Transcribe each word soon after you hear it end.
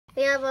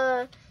We have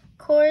a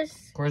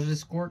course. Course of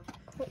Squirk.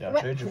 Yeah,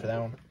 I'll trade you for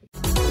that one.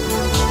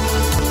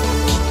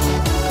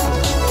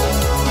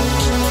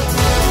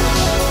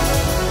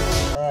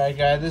 Alright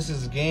guys, this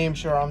is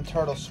GameShore. I'm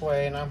Turtle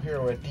Sway and I'm here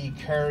with D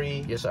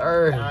Curry. Yes,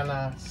 sir.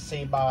 Donna,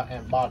 Seba,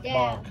 and Bok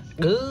Bok.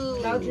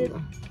 Ooh.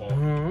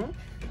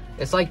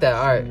 It's like that.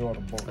 Alright.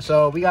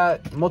 So we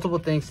got multiple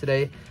things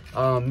today.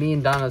 Me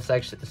and Donna's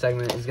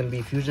segment is gonna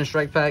be fusion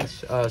strike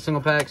packs,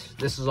 single packs.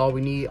 This is all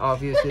we need,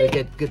 obviously, to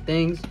get good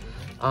things.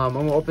 I'm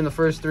gonna open the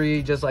first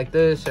 3 just like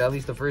this, or at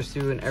least the first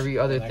 2 and every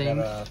other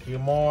thing. I got a few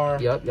more.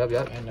 Yep.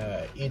 And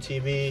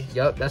ETB.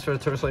 Yep, that's for the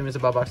Turtle Sway Mr.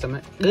 Box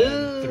segment.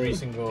 And 3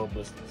 single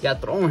blisters. Yeah,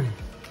 throwing.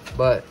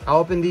 But I'll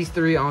open these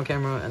 3 on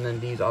camera and then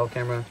these off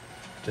camera,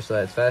 just so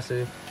that's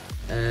faster.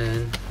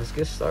 And let's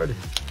get started.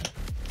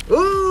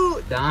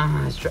 Ooh,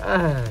 that's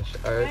trash.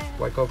 All right,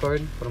 white code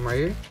card, put them right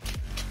here.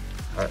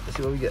 All right, let's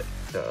see what we get.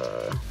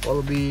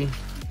 Wallaby,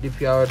 Deep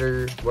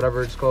Powder,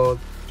 whatever it's called.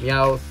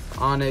 Meowth,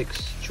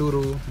 Onyx,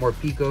 Choodle,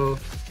 Morpeko,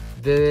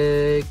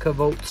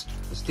 Vikavolt,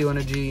 Steel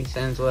Energy,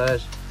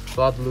 Sandslash,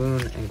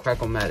 Slotloon, and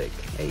Crackle-Matic.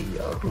 Hey,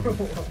 yo.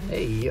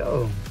 Hey,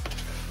 yo.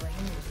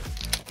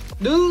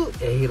 Dude.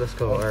 Hey, let's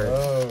go. All right.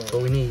 That's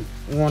what we need.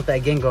 We want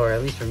that Gengar,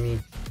 at least for me.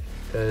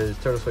 Because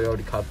Turtle Sway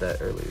already caught that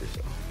earlier,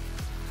 so.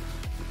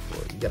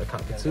 Well, you gotta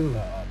cop it too.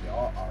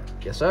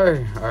 Yes,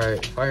 sir. All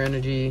right. Fire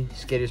Energy,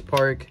 Skaters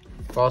Park,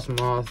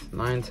 Frostmoth,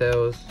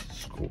 Ninetales,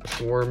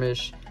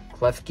 Swarmish,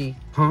 Klefki,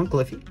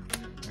 Cliffy,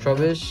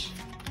 Trubbish,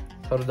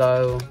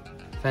 Totodile,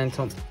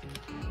 Phantom,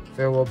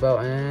 Farewell Bell,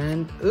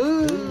 and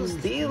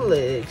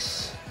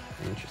Steelix.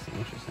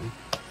 Interesting.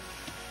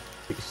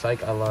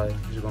 Psych Ally.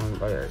 He's going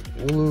right.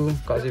 Ulu,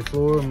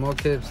 Kaze-Floor,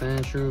 Mokip,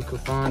 Sandshrew,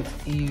 Kufant,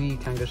 Eevee,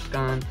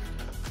 Kangaskhan,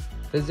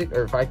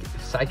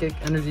 Psychic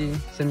Energy,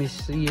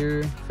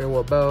 Semi-Seer,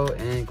 Farewell Bell,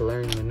 and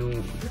Galarian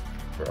Manoon.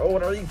 Bro,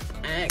 what are these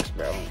packs,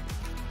 bro?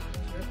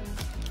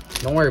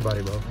 Don't worry about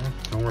it, bro.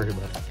 Don't worry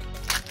about it.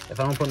 If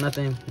I don't put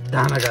nothing,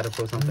 Donna gotta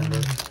put something, bro.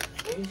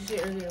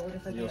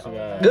 You also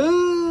got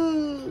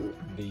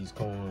these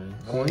coins.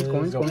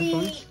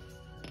 Coins.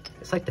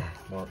 It's like that.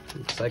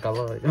 It's like I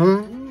love it.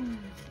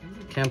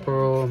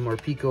 Campero,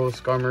 Morpeko,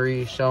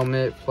 Skarmory,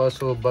 Shelmet,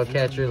 Plusle,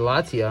 Bugcatcher,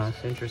 Latias.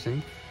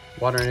 Interesting.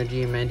 Water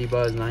Energy,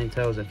 Mandibuzz,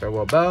 Ninetales, and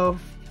Farewell Bell.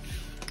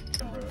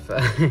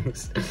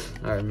 Facts.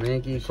 Alright,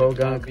 Mankey,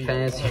 Kogunk,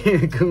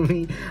 Pansy,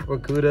 Gumi,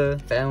 Rakuda,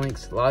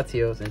 Phalanx,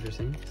 Latios.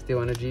 Interesting.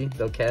 Steel Energy,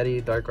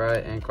 Delcatty,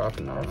 Darkrai, and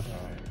Crocodile.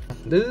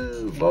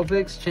 Dude,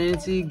 Vulpix,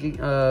 Chansey,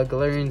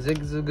 Galarian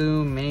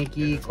Zigzagoon,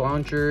 Mankey,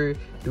 Clauncher,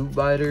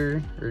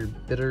 Dewbiter, or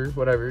Bitter,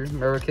 whatever,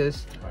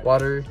 Maracus,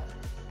 Water,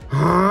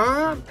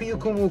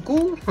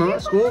 Piyukumuku,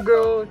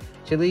 Schoolgirl,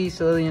 Chili,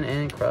 Cillian,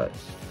 and Crutch.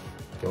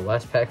 Yo,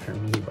 last pack for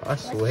me, bro. I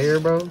swear,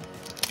 bro.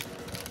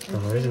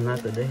 Oh, this is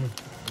not the day.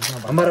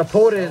 I'm about to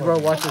pull this, bro.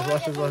 Watch this.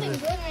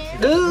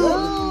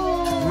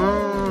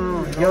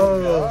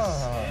 Yo.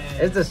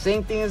 It's the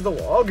same thing as the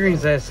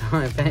Walgreens last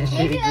time.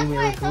 Panshitty, Gumi,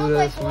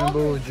 Rakuda,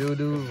 Swimble,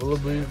 Judo,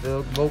 Vullaby,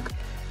 Volk,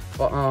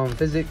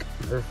 Physic,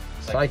 or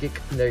Psychic.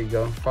 There you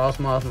go.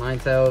 Frostmoth,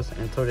 Ninetales,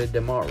 and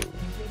Togedemaru.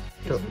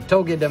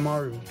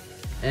 Togedemaru.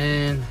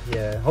 And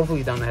yeah,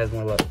 hopefully Donna has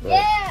more luck.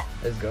 Yeah.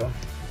 Let's go.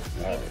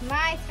 It's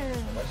my turn.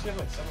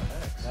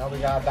 Now we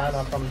got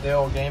Donna from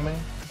Dill Gaming.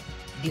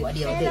 I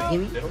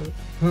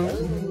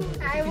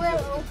will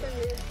open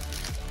it.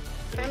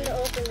 Time to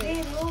open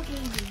it.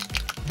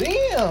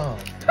 Damn!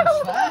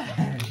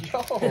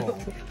 Yo!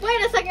 Wait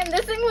a second,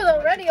 this thing was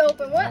already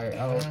open. What?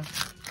 Alright,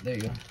 there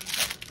you go.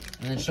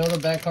 And then show the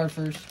back card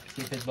first.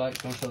 See if it's black.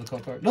 Don't show the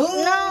code card. No!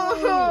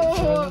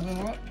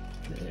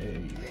 There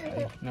you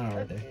go. No,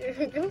 right there.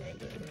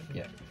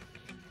 Yeah.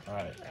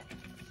 Alright.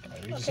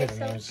 We just hit the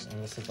names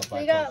and this is the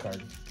black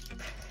card.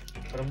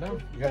 Put them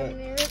down. You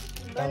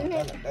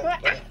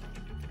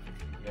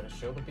gotta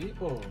show the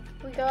people.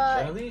 We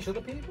got. Show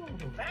the people.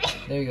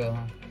 There you go.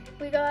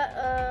 We got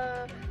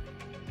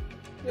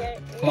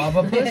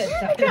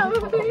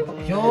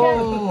Clavapus?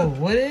 Yo,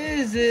 what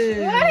is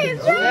it? What is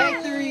that?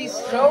 Factory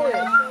show it.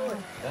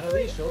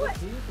 Natalie, show the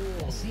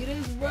people. See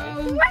this, bro?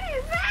 What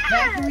is that?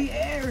 Factory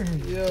air.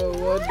 Yo,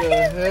 what the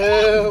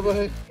hell,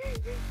 man?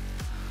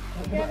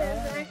 We got a.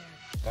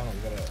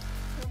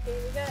 Okay,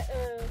 we got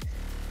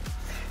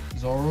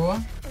Zorua.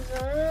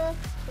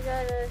 We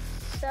got a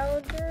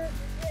Soldier.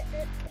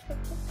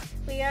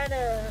 We got a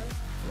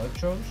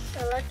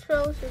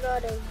Electros. We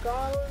got a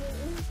Golem.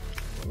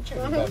 check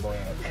that boy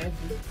out.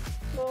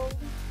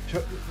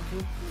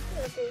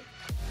 Okay.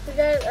 We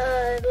got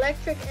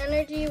Electric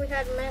Energy. We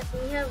have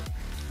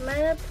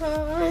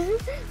Metapon.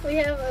 We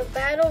have a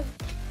Battle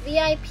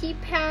VIP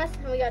Pass,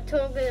 and we got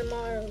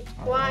Togedemaru.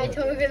 Why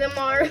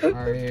Togedemaru?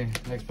 Alright, here.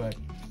 Next pack.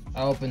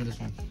 I'll open this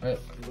one. Alright,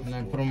 and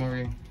then put them over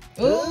here.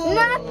 Ooh,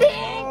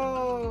 nothing!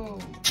 Oh.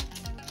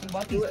 What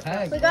about these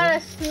packs? We got a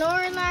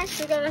Snorlax.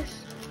 We got a.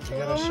 You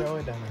gotta show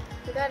it, Donna.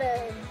 We got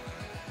a.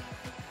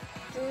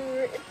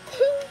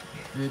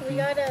 Drippy. We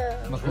got a.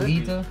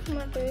 Makuhita.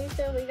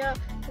 We got.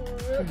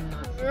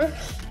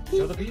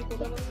 Show the people.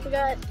 We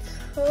got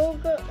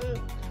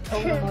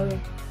Togedemaru.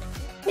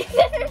 This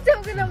is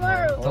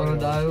Togedemaru.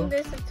 Totodile.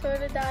 This is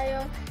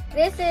Totodile.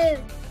 This is,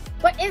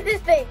 what is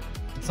this thing?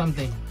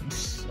 Something.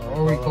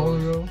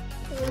 Oricorio.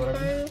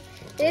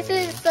 This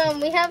is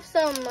we have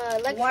some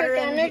electric Water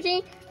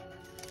energy.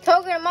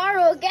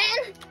 Togedemaru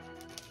again.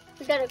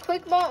 We got a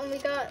quick ball and we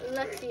got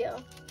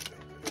Lexio.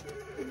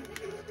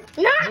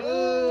 No!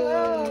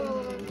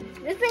 Oh,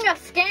 this thing a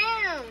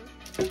scam.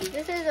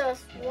 This is a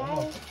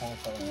swamp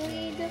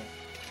weed.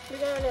 We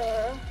got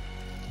a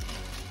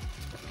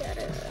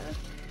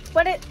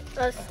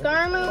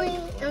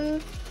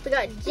Skarmory. We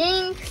got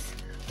Jinx.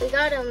 We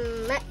got a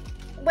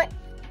what?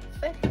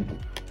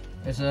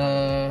 It's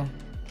a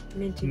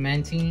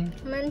Mantine.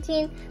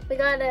 We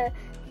got a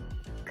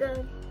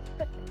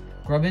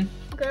Grubbin.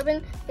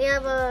 We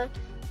have a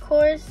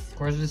Course.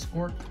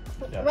 Squirk.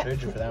 Yeah, I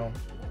trade you for that one.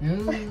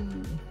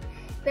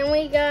 Then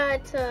we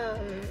got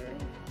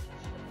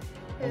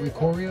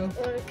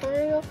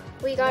Oricorio.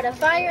 We got a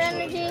Fire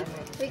Energy.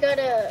 We got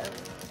a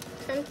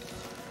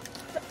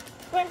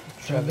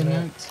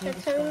Trevenant.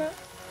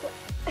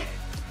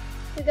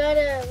 We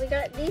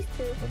got these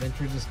two.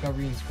 Adventures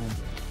Discovery and Schoolboy.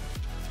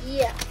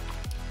 Yeah.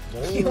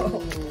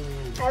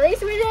 At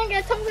least we didn't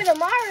get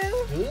Togedemaru.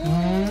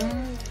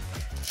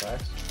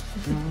 Facts.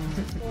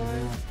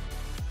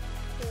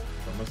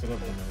 Don't mess it up,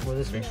 Well,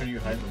 man. Make sure you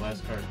hide the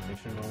last card. Make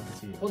sure no one can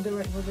see it. Hold it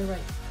right.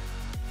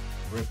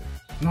 Rip it.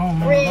 No,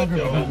 Rip.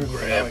 Don't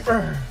rip.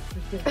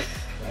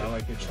 I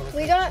like it.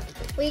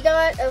 We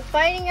got a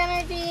Fighting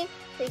Energy.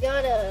 We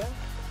got a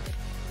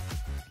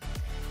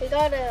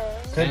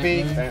Could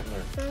be.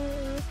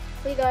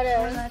 we got a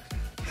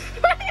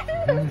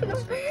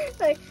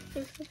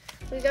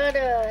we got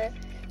a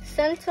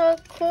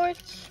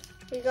Centaurch.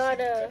 We got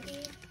a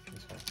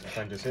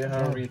Fine, just say it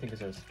however you think it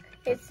says.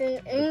 it's an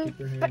Keep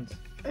your hands.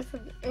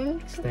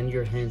 Extend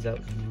your hands out,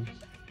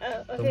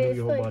 Don't okay, move it's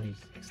your whole like, bodies.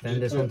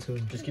 Extend this one too.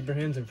 Just keep your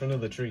hands in front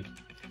of the tree.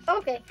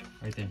 okay.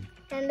 Right there.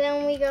 And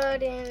then we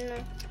got in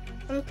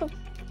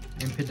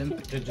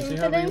Impidimp. Just say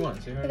however you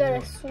want. Say we however got you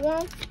a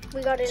want. Swamp.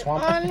 We got an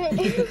Swamp. on.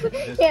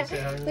 Just Yeah. say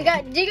however you We want.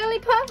 got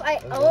Jigglypuff.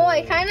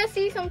 I kind of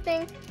see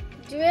something.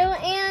 Drill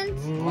Ant.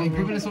 Why are you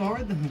gripping it so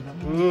hard then?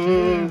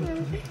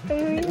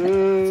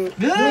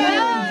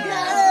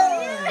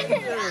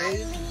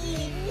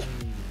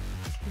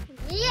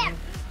 Yeah.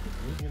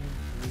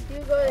 You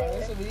go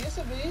there. Yes,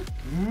 it be.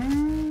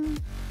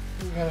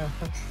 You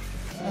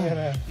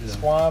gotta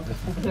swab.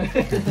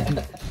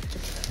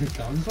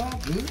 Thumbs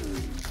up.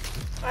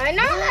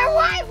 Another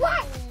white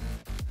one.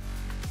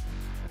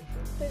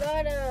 We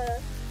got a.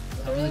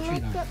 Top of the tree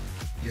now.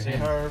 Your Say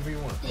hand. however you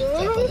want.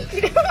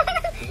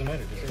 Doesn't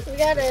matter. Just say We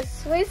got a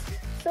Swiss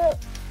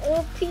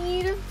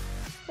Centipede.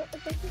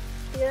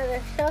 We got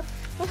a Shuff.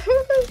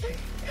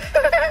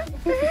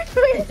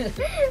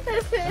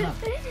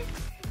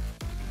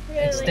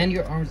 Extend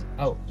your arms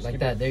out like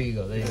that. There you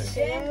go. There you go.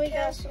 Then we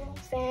got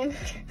Sam.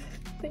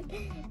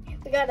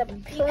 We got a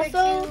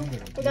Puzzle.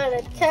 We got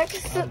a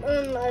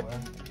Toxicity.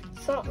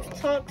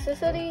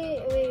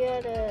 We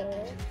got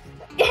a.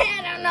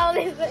 I don't know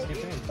this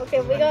thing.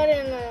 Okay, we got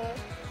an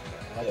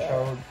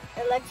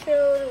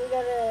Electrode. We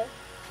got a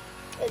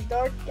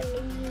Dark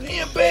and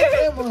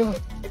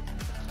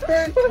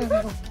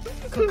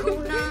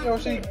Kakuna.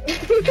 Yoshi.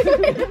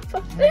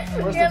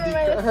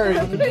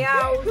 Where's the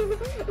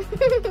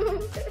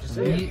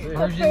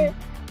Persian.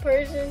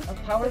 Persian. A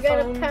power We got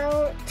a phone.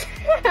 power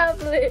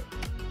tablet.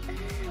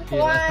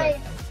 Why?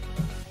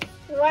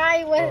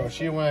 Why Oh, was?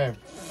 she went.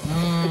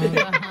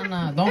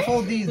 Nah. Don't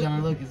fold these,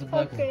 Donna. Look, it's a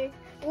black one. Okay.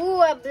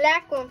 Ooh, a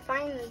black one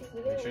finally.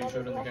 We Make got sure you show it another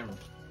in the black. camera.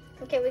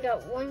 Okay, we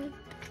got 1,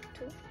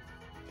 2,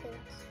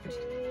 3,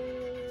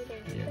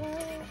 Yeah.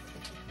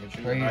 Make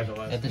sure Right you hide here,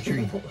 the last. at the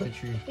tree. The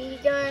tree. We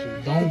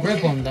got. Don't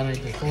grip them, Donna.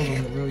 Just hold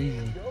them real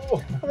easy.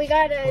 We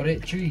got Hold a.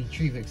 it. Tree.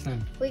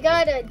 Extend. We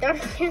got a dark.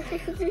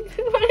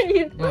 What are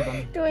you Go,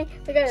 Donna. doing?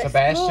 We got a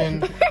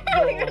Sebastian. School.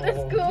 We got a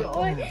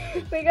schoolboy.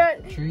 We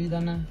got. Tree,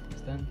 Donna.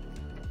 Extend.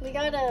 We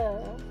got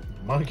a.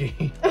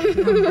 Monkey.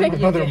 Monkey.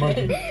 Another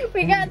monkey.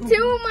 We got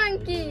 2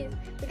 monkeys.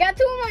 We got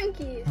 2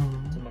 monkeys.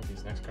 Two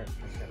monkeys. Next card.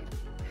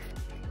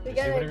 We Just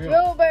got say a whatever you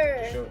drill want.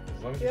 bird. Show it.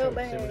 As long as you show it,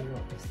 say whatever you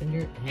want. Extend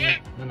your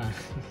hand. Donna.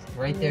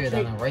 Right there,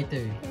 Donna. Right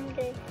there.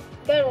 Okay.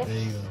 Got a There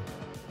you go.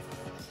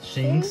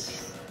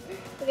 Shinx.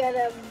 We got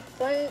a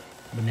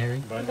Baneri.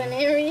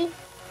 banana.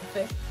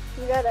 Okay.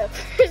 We got a.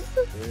 Yes,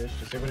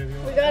 just say whatever you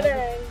want. We got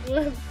a.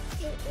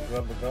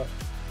 Rub the gut.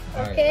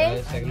 Alright,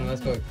 Okay. second,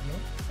 let's go.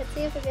 Let's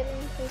see if we get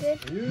anything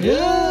good.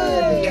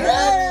 Yes!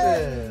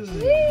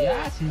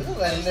 Yes! Yes!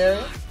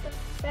 Legendary.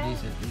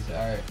 Decent.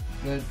 Alright.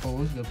 Good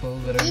pose.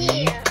 Whatever you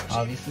need, Yeah.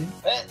 obviously.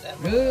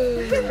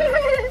 Good.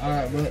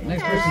 Alright, but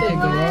next person can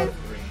go out.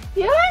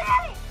 Yeah.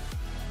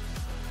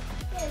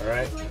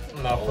 Alright,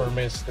 now for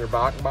Mr.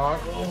 Bok,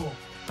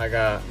 I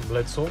got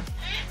Blitzel,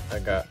 I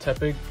got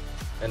Tepig,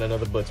 and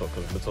another Blitzel,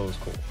 because Blitzel is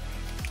cool.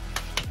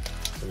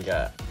 So we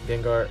got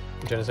Gengar,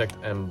 Genesect,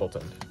 and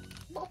Boltund.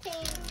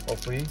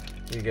 Hopefully,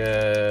 you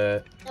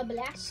get A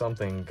black.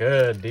 something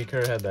good.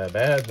 Deeker had that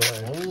bad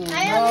one.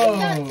 I only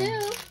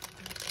got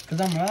 2. Cause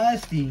I'm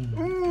rusty.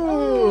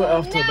 Ooh,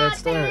 off to a bad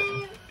start.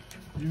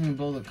 You didn't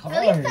blow the card.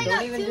 At least I got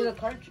Don't even two. do the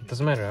cartridge.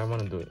 Doesn't matter, I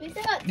want to do it. At least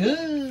I got two.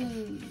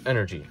 Good.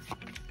 Energy,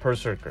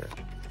 Berserker,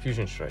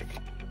 Fusion Strike,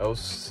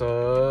 Elise,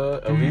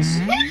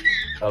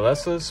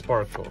 Alessa,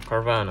 Sparkle,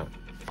 Carvanha,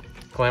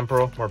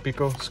 Clamperl,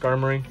 Morpeko,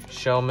 Skarmory,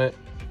 Shelmet,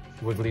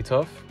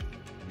 Wigglytuff,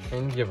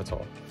 and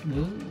Yveltal.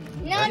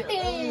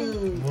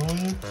 Nothing.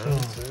 Round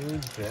two,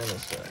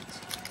 Genesect.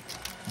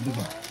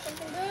 No.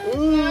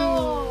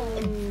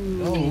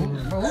 Oh,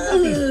 bro, who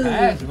got these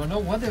packs, bro? No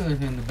wonder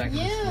they're in the back of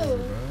the store,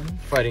 bro.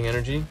 Fighting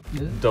Energy,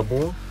 Yeah.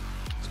 Double,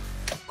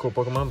 cool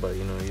Pokemon, but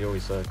you know, he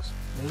always sucks.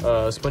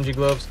 Spongy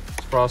Gloves,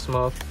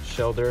 Frostmoth,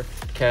 Shelder,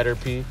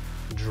 Caterpie,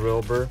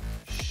 Drillbur,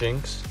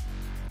 Shinx,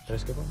 did I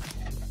skip one?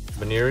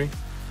 Baneri,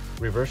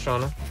 Reverse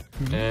Shauna,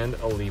 and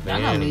Olivine.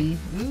 That's not me.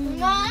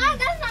 No,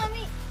 that's not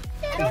me.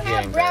 I don't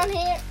have brown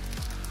hair.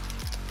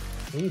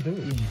 What are you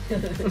doing?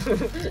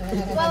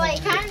 Well, I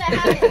kind of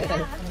have it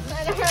now.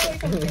 I don't have a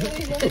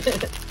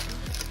confusion.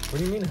 What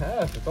do you mean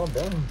half? It's all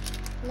brown.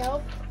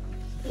 Nope.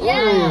 Ooh,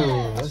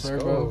 Yeah. let's Swear,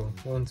 go.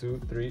 bro. 1,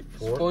 2, 3,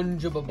 4.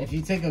 SpongeBob. If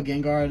you take a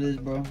Gengar of this,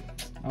 bro,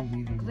 I'll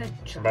beat him. Bro.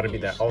 It's about to be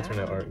that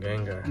alternate art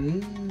Gengar.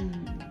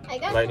 I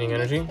got Lightning some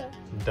Energy, good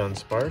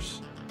stuff.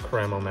 Dunsparce,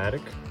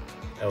 Cramomatic,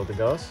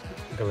 Eldegoss,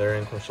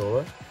 Galarian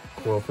Corsola,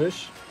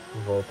 Quillfish,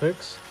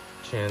 Vulpix,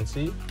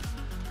 Chansey,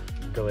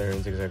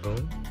 Galarian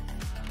Zigzagoon,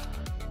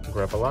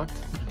 Grappaloct,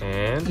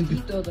 and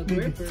Tito the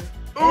Gripper.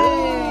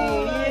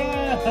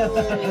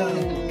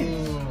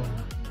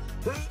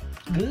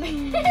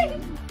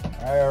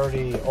 I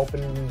already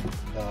opened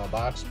the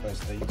box, but it's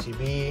the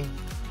ETB.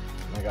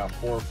 And I got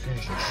 4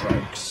 Fusion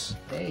Strikes.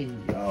 Hey,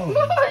 yo.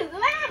 What is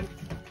that?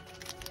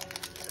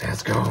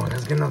 let's go.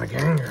 Let's get another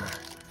Gengar.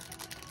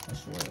 I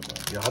swear,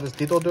 bro. Yo, how does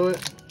Tito do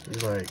it?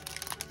 He's like,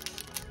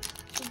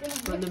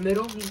 From the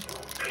middle.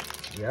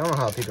 yeah, I don't know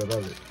how Tito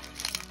does it.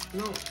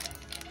 No.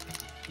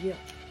 Yeah.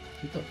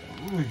 Get the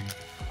fine.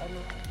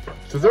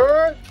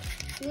 Scissors!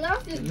 He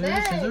lost his Scissors,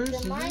 bag scissors, in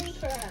scissors.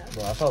 Minecraft.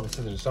 Well, I saw the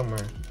scissors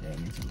somewhere. Yeah,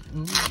 me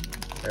too.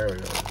 There we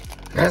go.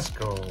 Let's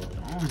go.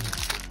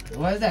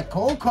 Why is that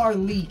cold card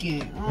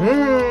leaking?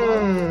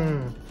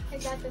 Mmm. I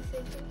got the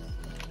scissors.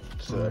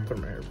 So I put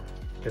them here.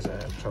 Guess I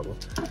had trouble.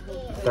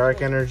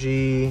 Dark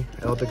Energy,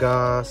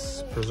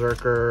 Eldegoss,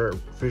 Berserker,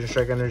 Fusion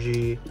Strike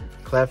Energy,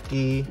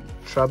 Klefki,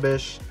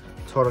 Trubbish,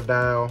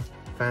 Totodile,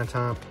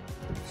 Phantom,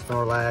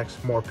 Snorlax,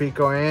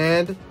 Morpeko,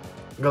 and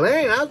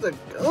Galarian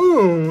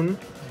Aztagoon.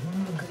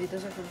 Because he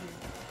does it from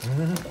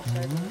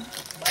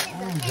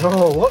here.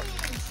 Yo, what?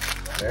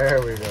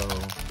 There we go.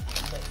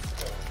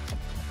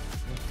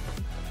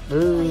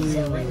 Ooh.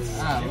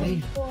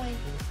 Golly.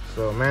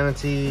 So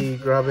Manatee,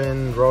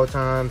 Grubbin,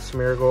 Rotom,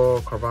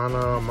 Smeargle,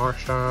 Carvanha,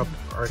 Marshtomp,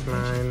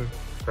 Arcanine,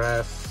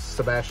 Grass,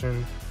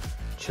 Sebastian,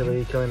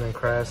 Chili, Killing, and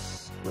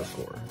Cress. Let's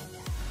score.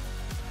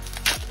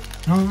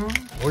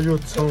 What are you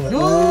doing?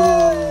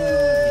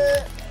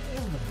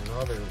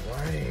 Another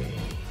way.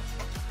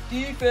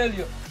 T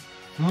failure.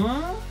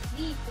 Huh?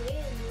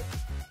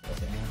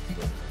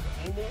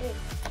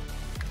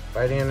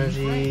 Fighting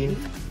Energy,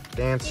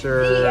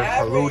 Dancer,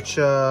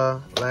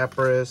 Halucha,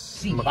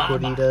 Lapras,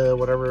 Makudita,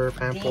 whatever,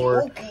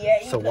 Pampor,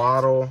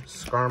 Sawaddle,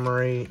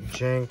 Skarmory,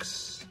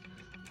 Jinx,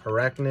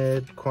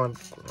 Arachnid,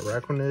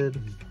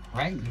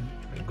 Right.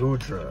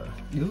 Goodra.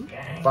 You?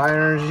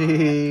 Fire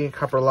Energy,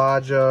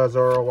 Capralaja,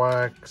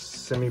 Zoroark,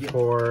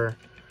 Simipour,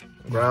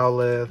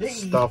 Growlithe,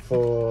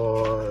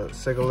 Stuffle,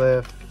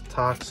 Sigilyph,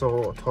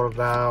 Toxel,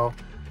 Totodile,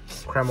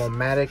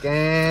 Cramomatic,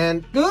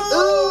 and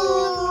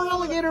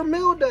Alligator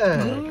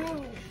Mildeck.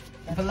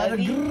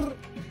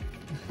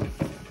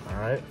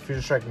 Alright,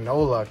 Fusion Strike no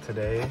luck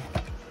today.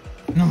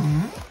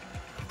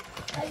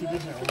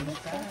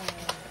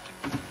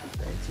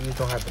 These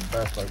don't have the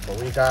best luck,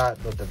 but we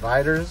got the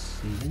dividers,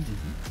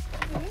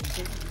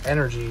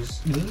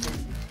 energies,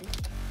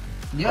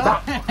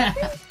 Yeah.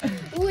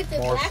 Ooh, it's a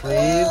More black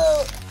sleeves.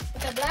 one.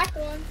 It's a black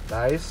one.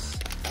 dice,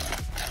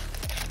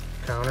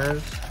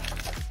 counters,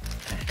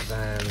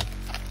 then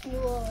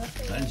Whoa.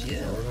 Golden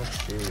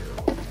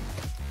Shield.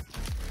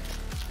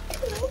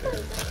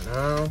 For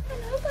now,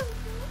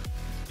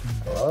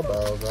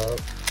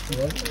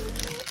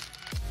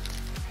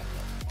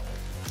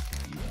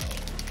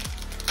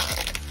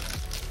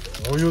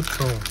 Oh, you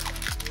too.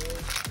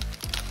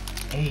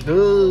 Hey.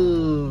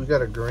 Ooh, we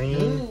got a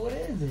green. What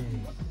is it?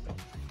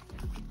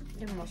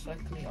 You're most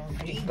likely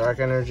RP. Dark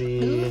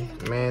Energy,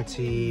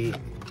 Manti,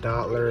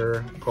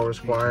 Dottler,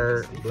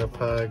 Corvisquire,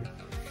 Blipug,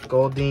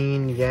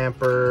 Goldeen,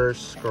 Yamper,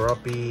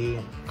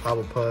 Skorupi,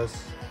 Cobblepus,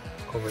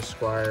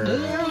 Corvisquire,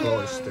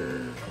 Cloyster.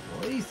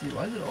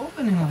 Why is it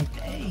opening like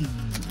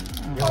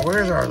that? Yo,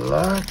 where's our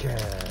luck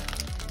at?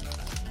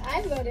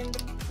 I got him.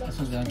 This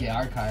one's gonna get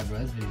archived, bro.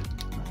 This video.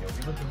 Yo,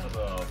 we looking for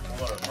the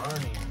full art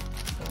Barney.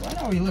 Why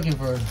are we looking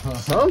for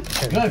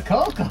Something. good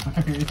cold card?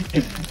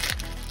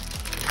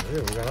 Yeah,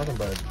 we got nothing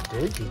but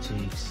Digi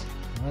Cheeks.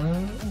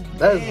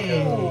 Let's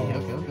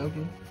go.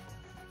 Okay.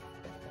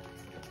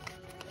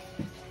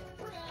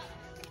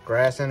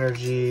 Grass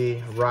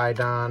Energy,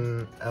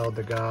 Rhydon,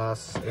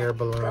 Eldegoss, Air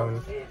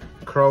Balloon,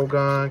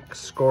 Krogunk,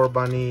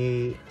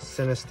 Scorbunny,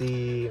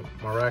 Sinistea,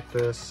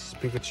 Maractus,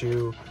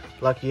 Pikachu,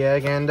 Lucky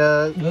Egg, and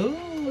oh,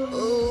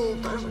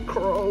 there's a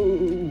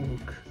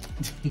Croak.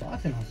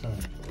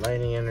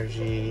 Lightning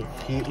Energy,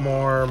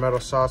 Heatmore, Metal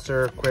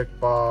Saucer, Quick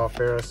Ball,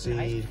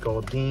 Ferroseed,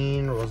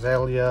 Goldeen,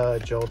 Roselia,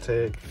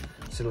 Joltik,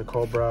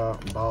 Silicobra,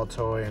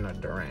 Baltoy, and a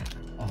Durant.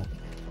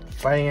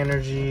 Fighting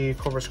Energy,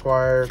 Cobra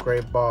Squire,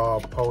 Great Ball,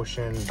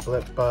 Potion,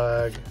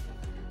 Blipbug,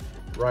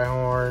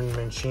 Rhyhorn,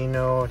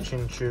 Minchino,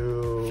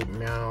 Chinchu,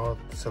 Meowth,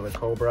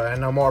 Silicobra,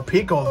 and no more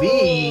Pico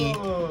V!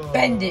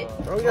 Bend it.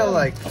 We got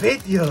like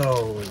 50 of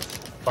those.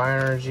 Fire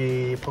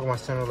Energy, Pokemon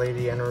Center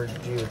Lady,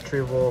 Energy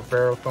Retrieval,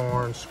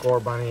 Ferrothorn,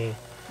 Scorbunny,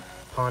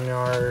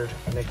 Pawniard,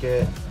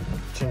 Nickit,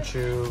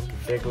 Chinchu,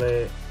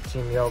 Diglett,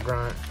 Team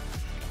Yellgrunt,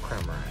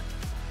 Cramorant.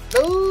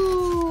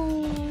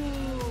 Ooh!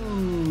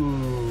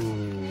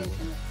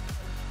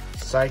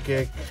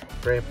 Psychic,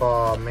 Great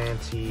Ball,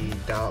 Manti,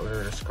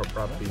 Dottler,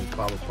 Scorpruppy,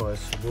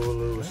 Clobbopus,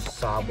 Wooloo,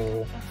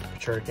 Sobble,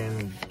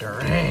 Churkin,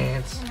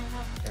 Durant,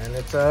 and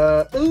it's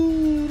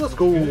ooh, let's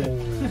go!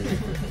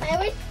 I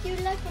wish you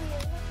luck in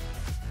it.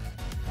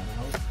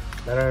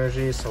 Meta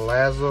Energy,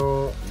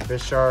 Salazzle,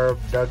 Bisharp,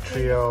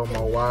 Dugtrio,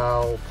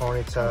 Mawile,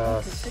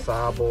 Ponyta,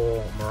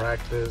 Sobble,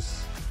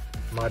 Maractus,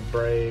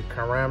 Mudbray,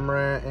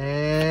 Caramorant,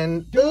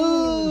 and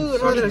ooh,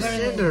 another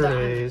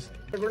Cinderace.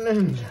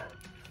 Greninja.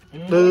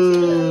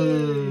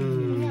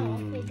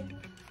 Boo!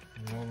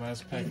 No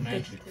last pack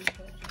magic.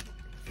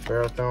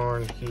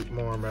 Ferrothorn,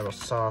 Heatmore, Metal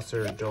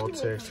Saucer,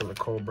 Joltik,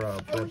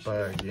 Silicobra,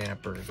 Blipbug,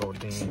 Yamper,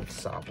 Goldeen,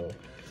 Sobble,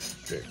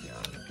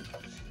 Drapion.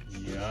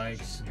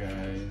 Yikes,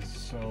 guys.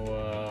 So,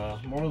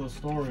 moral of the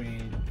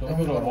story, don't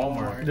go to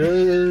Walmart.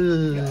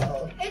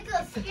 It's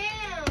a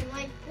scam.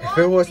 Like, If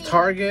it was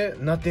Target,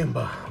 nothing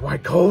but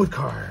white gold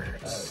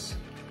cards.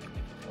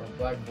 Or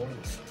black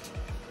bullets.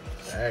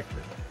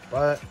 Exactly.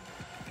 But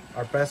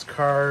our best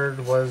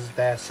card was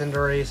that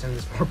Cinderace and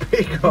this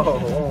Morpeko.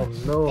 Oh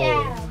no.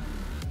 Yeah.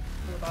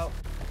 What about?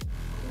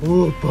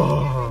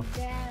 Whoopa.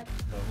 Yeah.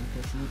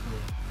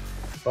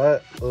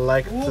 But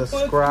like, Whoopa.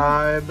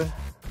 subscribe.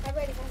 I'm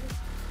ready.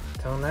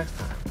 Till next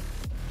time.